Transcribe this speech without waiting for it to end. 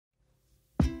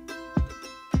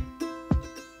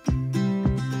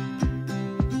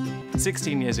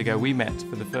16 years ago, we met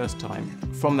for the first time.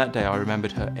 From that day, I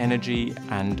remembered her energy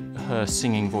and her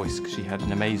singing voice, because she had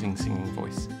an amazing singing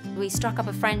voice. We struck up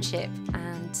a friendship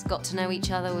and got to know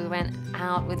each other. We went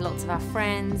out with lots of our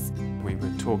friends. We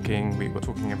were talking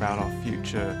about our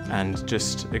future and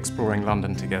just exploring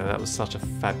London together. That was such a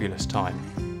fabulous time.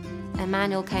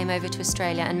 Emmanuel came over to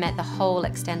Australia and met the whole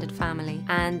extended family,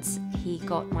 and he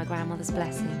got my grandmother's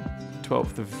blessing.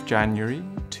 12th of January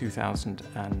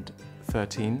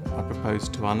 2013, I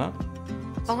proposed to Anna.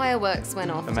 Fireworks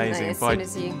went off, amazing, didn't they,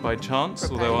 as soon as you by chance,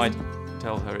 proposed. although I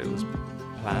tell her it was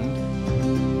planned.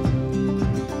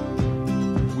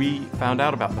 We found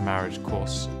out about the marriage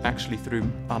course actually through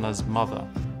Anna's mother.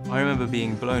 I remember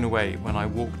being blown away when I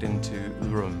walked into the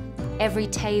room. Every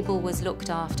table was looked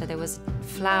after. There was a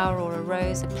flower or a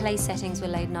rose. The place settings were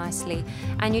laid nicely,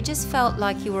 and you just felt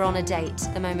like you were on a date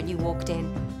the moment you walked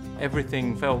in.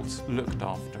 Everything felt looked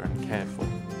after and cared for.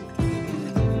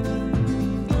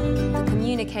 The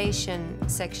communication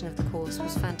section of the course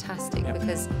was fantastic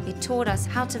because it taught us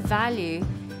how to value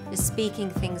the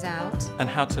speaking things out. And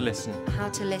how to listen. How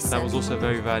to listen. That was also a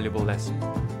very valuable lesson.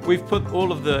 We've put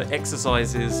all of the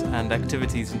exercises and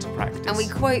activities into practice. And we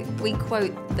quote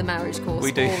the marriage course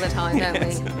all the time, don't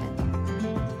yes. we?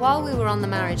 While we were on the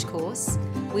marriage course,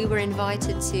 we were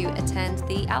invited to attend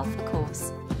the Alpha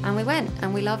course. And we went,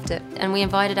 and we loved it. And we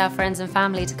invited our friends and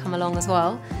family to come along as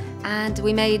well. And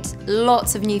we made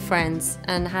lots of new friends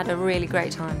and had a really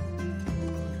great time.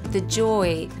 The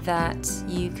joy that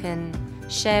you can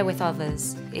share with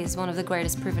others is one of the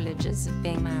greatest privileges of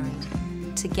being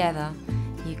married. Together,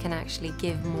 you can actually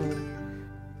give more.